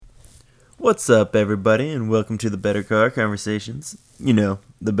What's up, everybody, and welcome to the Better Car Conversations. You know,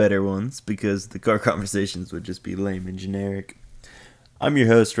 the better ones, because the car conversations would just be lame and generic. I'm your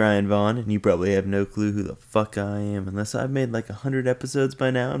host, Ryan Vaughn, and you probably have no clue who the fuck I am, unless I've made like 100 episodes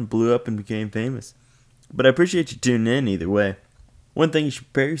by now and blew up and became famous. But I appreciate you tuning in either way. One thing you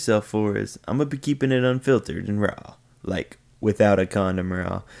should prepare yourself for is I'm gonna be keeping it unfiltered and raw. Like, without a condom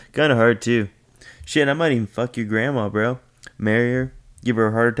raw. Kinda hard, too. Shit, I might even fuck your grandma, bro. Marry her, give her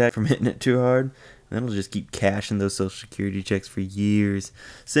a heart attack from hitting it too hard, and then I'll just keep cashing those social security checks for years,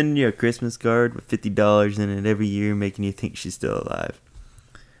 sending you a Christmas card with $50 in it every year, making you think she's still alive.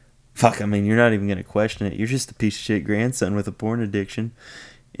 Fuck, I mean, you're not even gonna question it. You're just a piece of shit grandson with a porn addiction.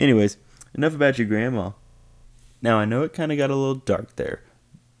 Anyways, enough about your grandma. Now, I know it kind of got a little dark there,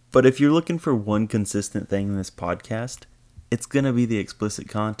 but if you're looking for one consistent thing in this podcast, it's gonna be the explicit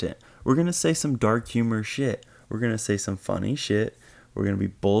content. We're gonna say some dark humor shit. We're gonna say some funny shit. We're going to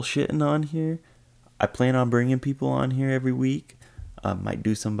be bullshitting on here. I plan on bringing people on here every week. Might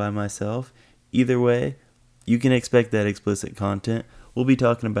do some by myself. Either way, you can expect that explicit content. We'll be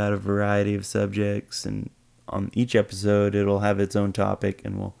talking about a variety of subjects, and on each episode, it'll have its own topic,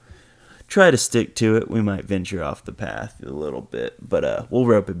 and we'll try to stick to it. We might venture off the path a little bit, but we'll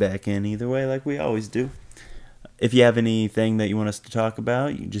rope it back in either way like we always do. If you have anything that you want us to talk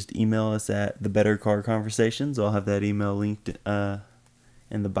about, you can just email us at TheBetterCarConversations. I'll have that email linked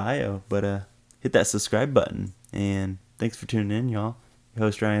in the bio, but hit that subscribe button, and thanks for tuning in, y'all. Your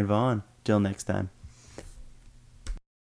host, Ryan Vaughn. Till next time.